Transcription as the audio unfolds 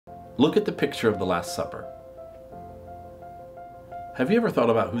Look at the picture of the Last Supper. Have you ever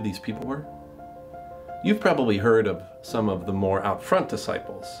thought about who these people were? You've probably heard of some of the more out front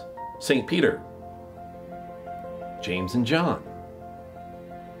disciples. St. Peter, James and John,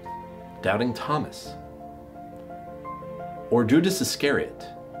 Doubting Thomas, or Judas Iscariot,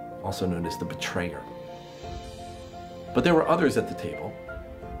 also known as the betrayer. But there were others at the table.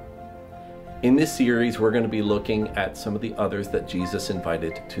 In this series, we're going to be looking at some of the others that Jesus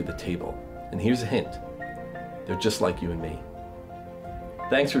invited to the table. And here's a hint. They're just like you and me.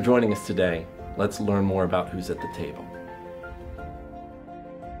 Thanks for joining us today. Let's learn more about who's at the table.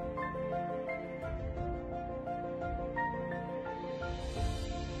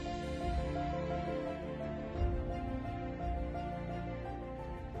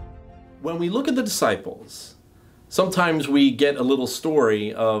 When we look at the disciples, sometimes we get a little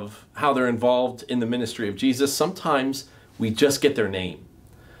story of how they're involved in the ministry of Jesus. Sometimes we just get their name.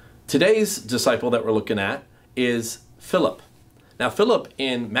 Today's disciple that we're looking at is Philip. Now, Philip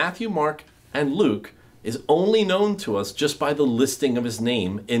in Matthew, Mark, and Luke is only known to us just by the listing of his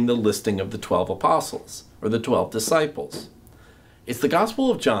name in the listing of the 12 apostles, or the 12 disciples. It's the Gospel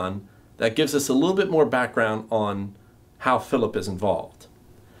of John that gives us a little bit more background on how Philip is involved.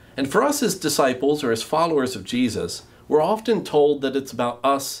 And for us as disciples or as followers of Jesus, we're often told that it's about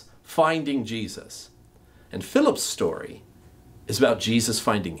us finding Jesus. And Philip's story is about Jesus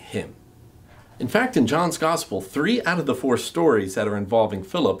finding him. In fact, in John's Gospel, 3 out of the 4 stories that are involving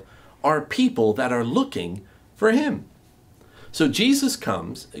Philip are people that are looking for him. So Jesus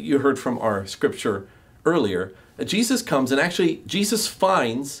comes, you heard from our scripture earlier, Jesus comes and actually Jesus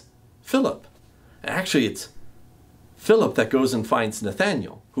finds Philip. Actually, it's Philip that goes and finds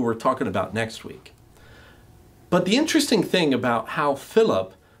Nathanael, who we're talking about next week. But the interesting thing about how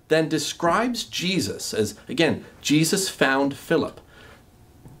Philip then describes Jesus as, again, Jesus found Philip,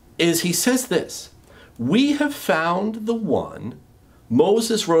 is he says this: "We have found the one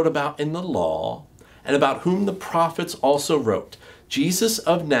Moses wrote about in the law, and about whom the prophets also wrote, Jesus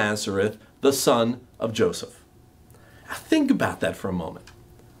of Nazareth, the son of Joseph." Now think about that for a moment.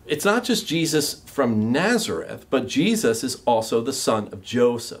 It's not just Jesus from Nazareth, but Jesus is also the son of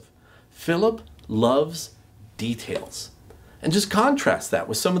Joseph. Philip loves details. And just contrast that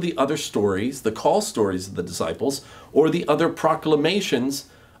with some of the other stories, the call stories of the disciples, or the other proclamations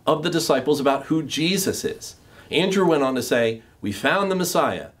of the disciples about who Jesus is. Andrew went on to say, "We found the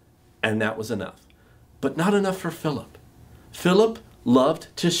Messiah," and that was enough. But not enough for Philip. Philip loved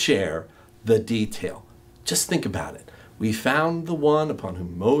to share the detail. Just think about it. We found the one upon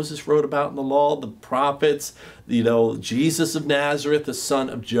whom Moses wrote about in the law, the prophets, Jesus of Nazareth, the son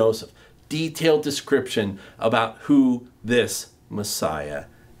of Joseph. Detailed description about who this Messiah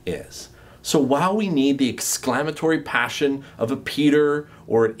is. So while we need the exclamatory passion of a Peter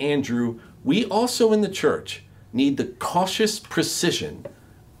or an Andrew, we also in the church need the cautious precision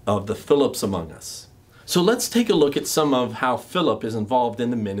of the Philips among us. So let's take a look at some of how Philip is involved in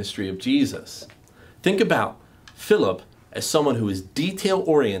the ministry of Jesus. Think about Philip as someone who is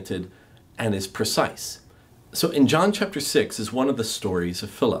detail-oriented and is precise. So in John chapter 6 is one of the stories of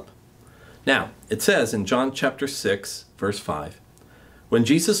Philip. Now, it says in John chapter 6, verse 5, "When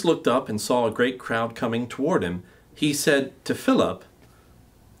Jesus looked up and saw a great crowd coming toward him, he said to Philip,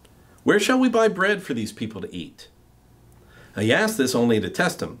 'Where shall we buy bread for these people to eat?' Now, he asked this only to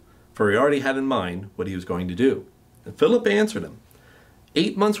test him, for he already had in mind what he was going to do. And Philip answered him,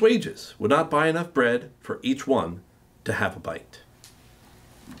 8 months' wages would not buy enough bread for each one to have a bite."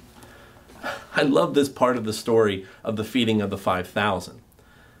 I love this part of the story of the feeding of the 5,000.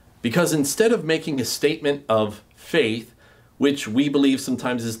 Because instead of making a statement of faith, which we believe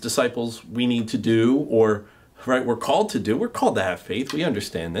sometimes as disciples we need to do, or right, we're called to do, we're called to have faith, we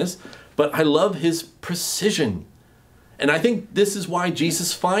understand this, but I love his precision. And I think this is why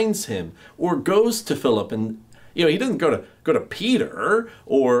Jesus finds him or goes to Philip, and he doesn't go to Peter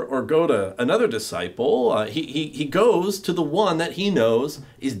or go to another disciple. He goes to the one that he knows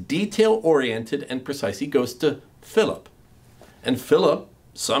is detail-oriented and precise. He goes to Philip. And Philip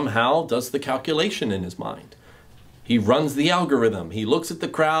somehow does the calculation in his mind. He runs the algorithm. He looks at the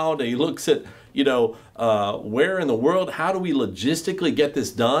crowd. He looks at, where in the world, how do we logistically get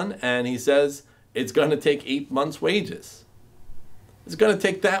this done? And he says, it's going to take 8 months' wages. It's going to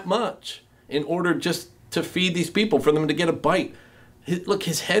take that much in order just to feed these people, for them to get a bite. Look,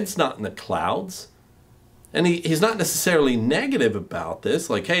 his head's not in the clouds. And he's not necessarily negative about this.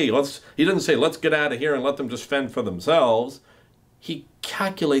 Like, hey, he doesn't say, let's get out of here and let them just fend for themselves. He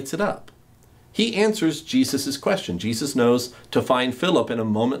calculates it up. He answers Jesus' question. Jesus knows to find Philip in a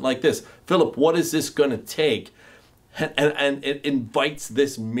moment like this. Philip, what is this going to take? And it invites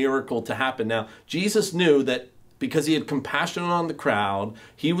this miracle to happen. Now, Jesus knew that because he had compassion on the crowd,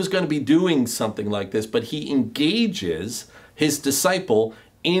 he was going to be doing something like this, but he engages his disciple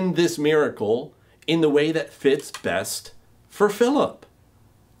in this miracle in the way that fits best for Philip.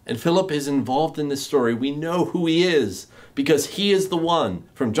 And Philip is involved in this story. We know who he is because he is the one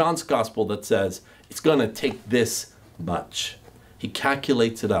from John's gospel that says it's going to take this much. He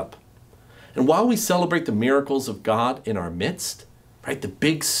calculates it up. And while we celebrate the miracles of God in our midst, right, the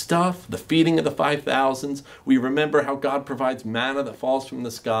big stuff, the feeding of the 5,000s, we remember how God provides manna that falls from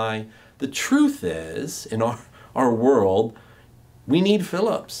the sky. The truth is, in our world, we need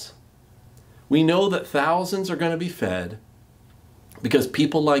Philips. We know that thousands are going to be fed because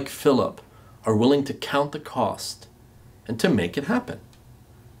people like Philip are willing to count the cost and to make it happen.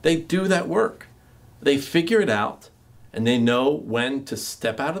 They do that work. They figure it out, and they know when to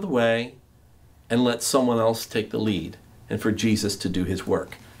step out of the way and let someone else take the lead and for Jesus to do his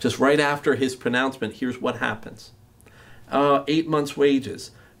work. Just right after his pronouncement, here's what happens. 8 months'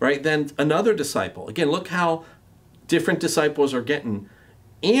 wages, right? Then another disciple. Again, look how different disciples are getting.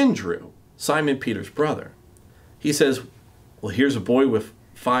 Andrew, Simon Peter's brother, he says, well, here's a boy with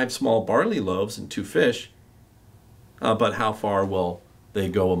 5 small barley loaves and 2 fish, but how far will they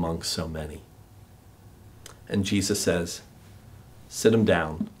go among so many? And Jesus says, sit him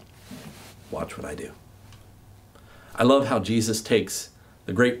down. Watch what I do. I love how Jesus takes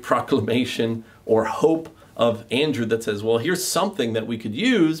the great proclamation or hope of Andrew that says, well, here's something that we could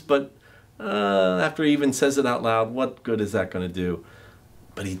use, but after he even says it out loud, what good is that going to do?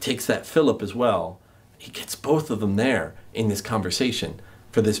 But he takes that Philip as well. He gets both of them there in this conversation.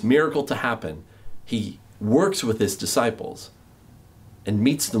 For this miracle to happen, he works with his disciples and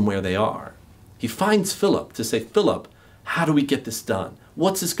meets them where they are. He finds Philip to say, Philip, how do we get this done?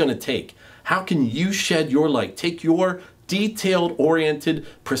 What's this going to take? How can you shed your light? Take your detailed, oriented,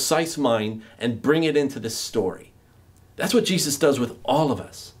 precise mind and bring it into this story. That's what Jesus does with all of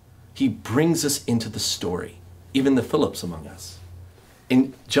us. He brings us into the story, even the Philips among us.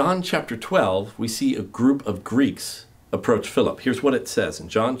 In John chapter 12, we see a group of Greeks approach Philip. Here's what it says in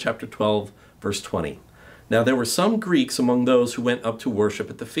John chapter 12, verse 20. Now there were some Greeks among those who went up to worship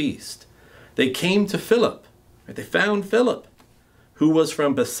at the feast. They came to Philip. They found Philip, who was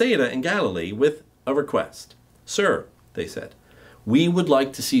from Bethsaida in Galilee, with a request. Sir, they said, we would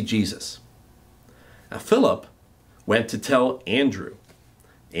like to see Jesus. Now Philip went to tell Andrew.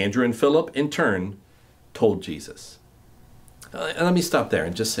 Andrew and Philip, in turn, told Jesus. And let me stop there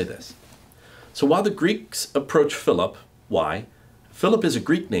and just say this. So while the Greeks approach Philip, why? Philip is a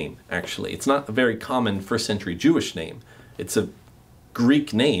Greek name, actually. It's not a very common first century Jewish name. It's a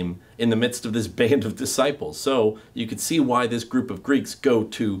Greek name in the midst of this band of disciples. So you could see why this group of Greeks go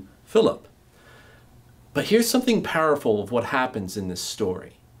to Philip. But here's something powerful of what happens in this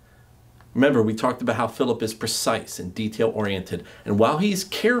story. Remember, we talked about how Philip is precise and detail-oriented. And while he's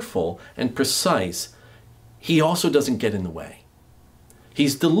careful and precise, he also doesn't get in the way.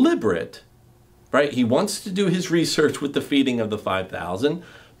 He's deliberate, right? He wants to do his research with the feeding of the 5,000,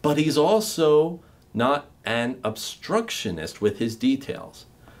 but he's also not an obstructionist with his details.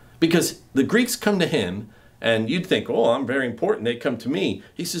 Because the Greeks come to him, and you'd think, oh, I'm very important, they come to me.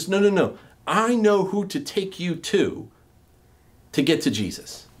 He says, no, no, no. I know who to take you to get to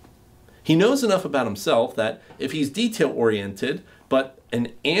Jesus. He knows enough about himself that if he's detail-oriented, but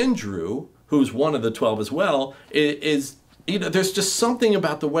an Andrew, who's one of the 12 as well, is, you know, there's just something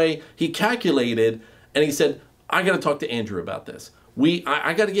about the way he calculated, and he said, I got to talk to Andrew about this.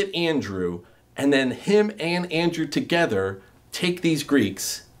 I got to get Andrew, and then him and Andrew together take these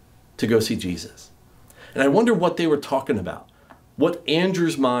Greeks to go see Jesus. And I wonder what they were talking about. What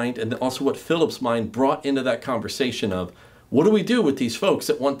Andrew's mind and also what Philip's mind brought into that conversation of, what do we do with these folks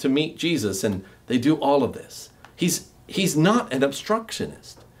that want to meet Jesus and they do all of this? He's not an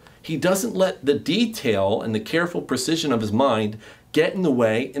obstructionist. He doesn't let the detail and the careful precision of his mind get in the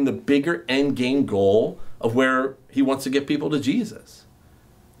way in the bigger end game goal of where he wants to get people to Jesus.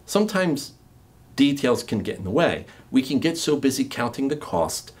 Sometimes details can get in the way. We can get so busy counting the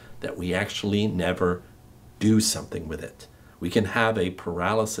cost that we actually never do something with it. We can have a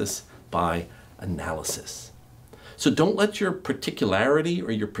paralysis by analysis. So don't let your particularity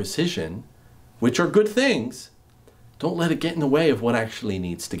or your precision, which are good things, don't let it get in the way of what actually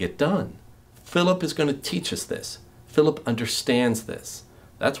needs to get done. Philip is going to teach us this. Philip understands this.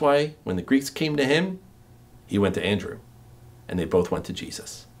 That's why when the Greeks came to him, he went to Andrew, and they both went to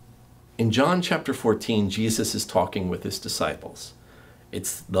Jesus. In John chapter 14, Jesus is talking with his disciples.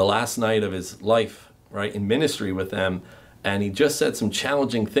 It's the last night of his life, right, in ministry with them, And he just said some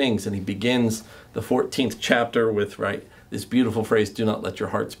challenging things, and he begins the 14th chapter with, this beautiful phrase, do not let your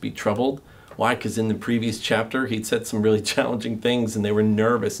hearts be troubled. Why? Because in the previous chapter, he'd said some really challenging things, and they were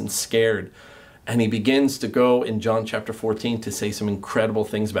nervous and scared. And he begins to go in John chapter 14 to say some incredible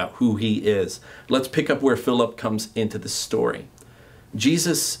things about who he is. Let's pick up where Philip comes into the story.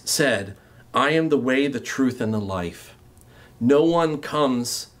 Jesus said, I am the way, the truth, and the life. No one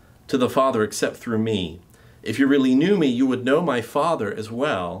comes to the Father except through me. If you really knew me, you would know my Father as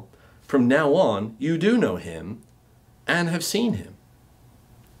well. From now on, you do know him and have seen him.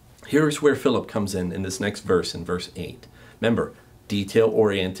 Here's where Philip comes in this next verse, in verse 8. Remember,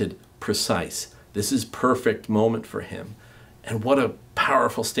 detail-oriented, precise. This is perfect moment for him. And what a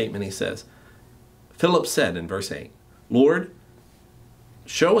powerful statement he says. Philip said in verse 8, Lord,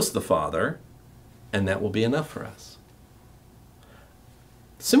 show us the Father, and that will be enough for us.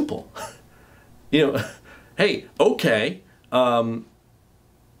 Simple. Hey, okay,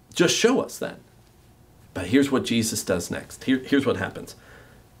 just show us then. But here's what Jesus does next. Here's what happens.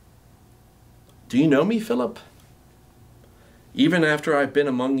 Do you know me, Philip? Even after I've been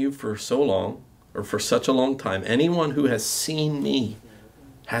among you for so long, or for such a long time, anyone who has seen me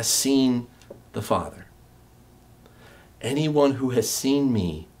has seen the Father. Anyone who has seen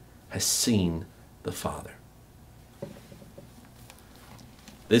me has seen the Father.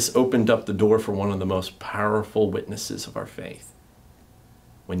 This opened up the door for one of the most powerful witnesses of our faith.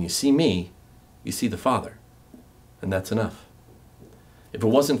 When you see me, you see the Father, and that's enough. If it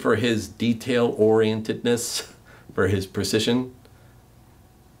wasn't for his detail-orientedness, for his precision,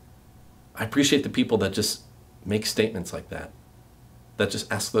 I appreciate the people that just make statements like that just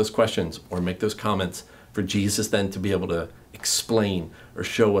ask those questions or make those comments for Jesus then to be able to explain or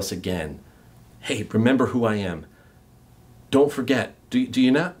show us again. Hey, remember who I am. Don't forget. Do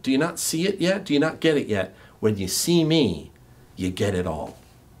you not see it yet? Do you not get it yet? When you see me, you get it all.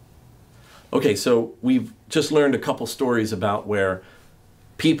 Okay, so we've just learned a couple stories about where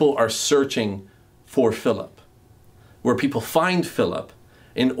people are searching for Philip, where people find Philip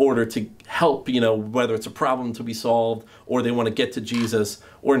in order to help, whether it's a problem to be solved, or they want to get to Jesus,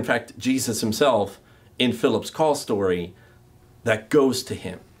 or in fact, Jesus himself in Philip's call story that goes to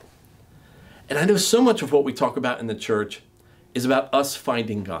him. And I know so much of what we talk about in the church is about us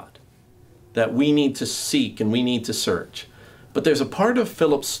finding God, that we need to seek and we need to search. But there's a part of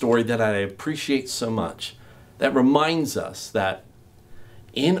Philip's story that I appreciate so much that reminds us that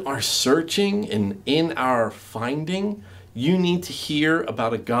in our searching and in our finding, you need to hear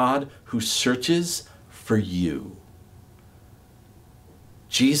about a God who searches for you.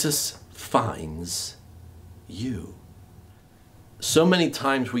 Jesus finds you. So many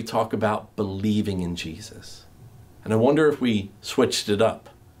times we talk about believing in Jesus. And I wonder if we switched it up.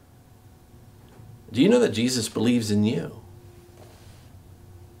 Do you know that Jesus believes in you?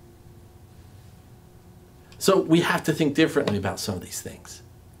 So we have to think differently about some of these things.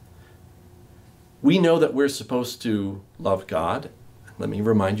 We know that we're supposed to love God. Let me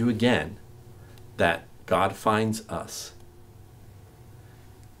remind you again that God finds us.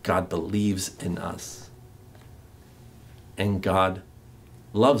 God believes in us. And God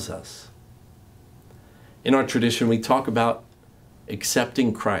loves us. In our tradition, we talk about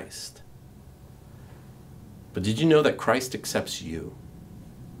accepting Christ. But did you know that Christ accepts you?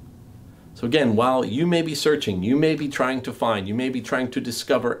 So again, while you may be searching, you may be trying to find, you may be trying to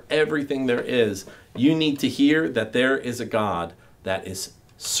discover everything there is, you need to hear that there is a God that is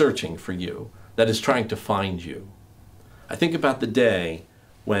searching for you, that is trying to find you. I think about the day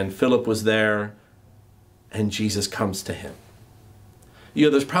when Philip was there and Jesus comes to him.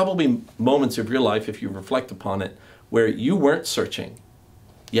 There's probably moments of your life, if you reflect upon it, where you weren't searching,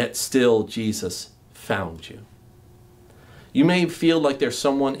 yet still Jesus found you. You may feel like there's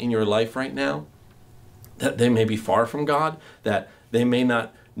someone in your life right now that they may be far from God, that they may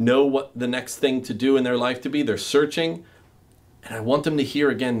not know what the next thing to do in their life to be. They're searching. And I want them to hear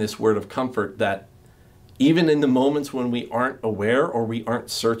again this word of comfort that even in the moments when we aren't aware or we aren't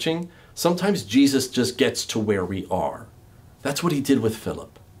searching, sometimes Jesus just gets to where we are. That's what he did with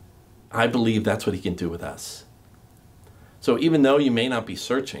Philip. I believe that's what he can do with us. So even though you may not be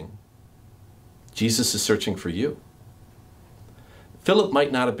searching, Jesus is searching for you. Philip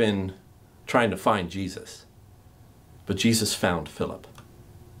might not have been trying to find Jesus, but Jesus found Philip.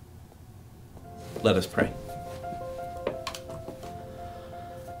 Let us pray.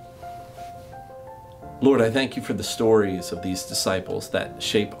 Lord, I thank you for the stories of these disciples that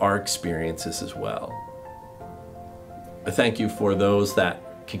shape our experiences as well. I thank you for those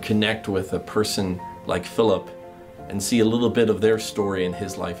that can connect with a person like Philip and see a little bit of their story in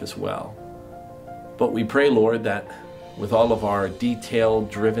his life as well. But we pray, Lord, that with all of our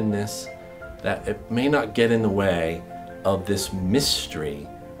detailed drivenness, that it may not get in the way of this mystery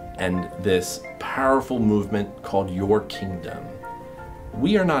and this powerful movement called your kingdom.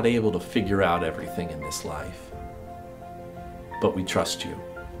 We are not able to figure out everything in this life, but we trust you.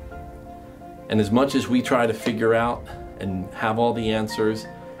 And as much as we try to figure out and have all the answers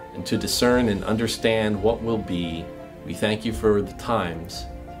and to discern and understand what will be, we thank you for the times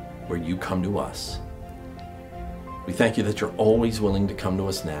where you come to us. We thank you that you're always willing to come to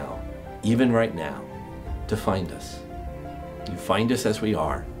us now, even right now, to find us. You find us as we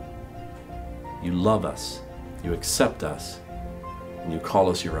are. You love us, you accept us, and you call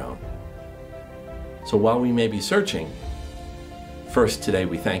us your own. So while we may be searching, first today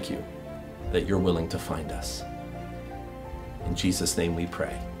we thank you that you're willing to find us. In Jesus' name we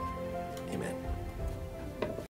pray.